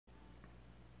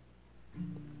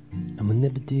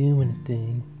never do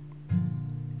anything.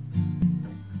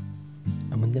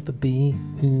 I will never be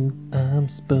who I'm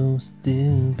supposed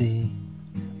to be.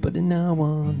 But now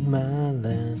on my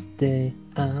last day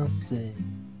I'll say,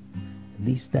 at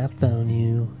least I found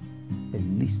you, at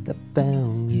least I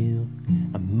found you.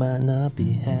 I might not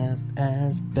be half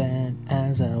as bad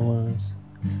as I was,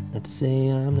 not to say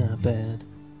I'm not bad.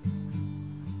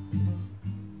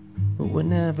 But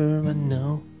whenever I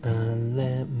know I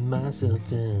let myself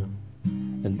down,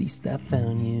 at least I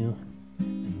found you,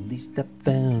 at least I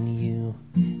found you.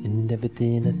 And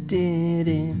everything I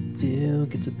didn't do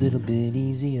gets a little bit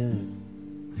easier.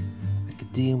 I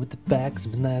could deal with the facts,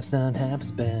 but life's not half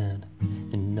as bad.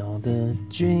 And all the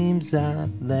dreams I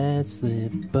let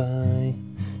slip by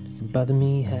doesn't bother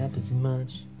me half as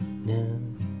much now.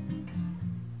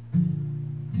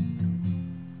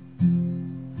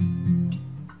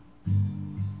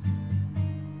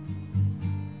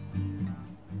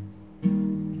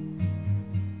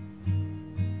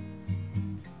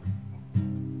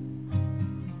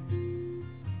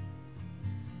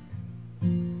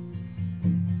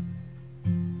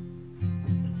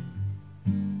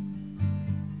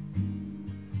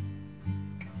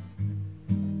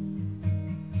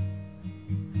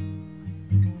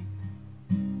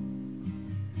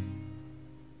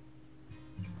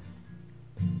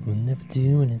 I will never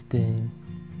do anything.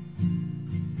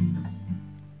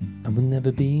 I will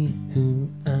never be who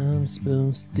I'm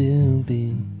supposed to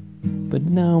be. But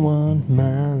now on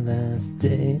my last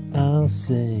day I'll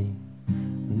say,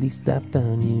 at least I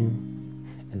found you,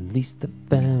 at least I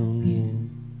found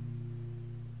you.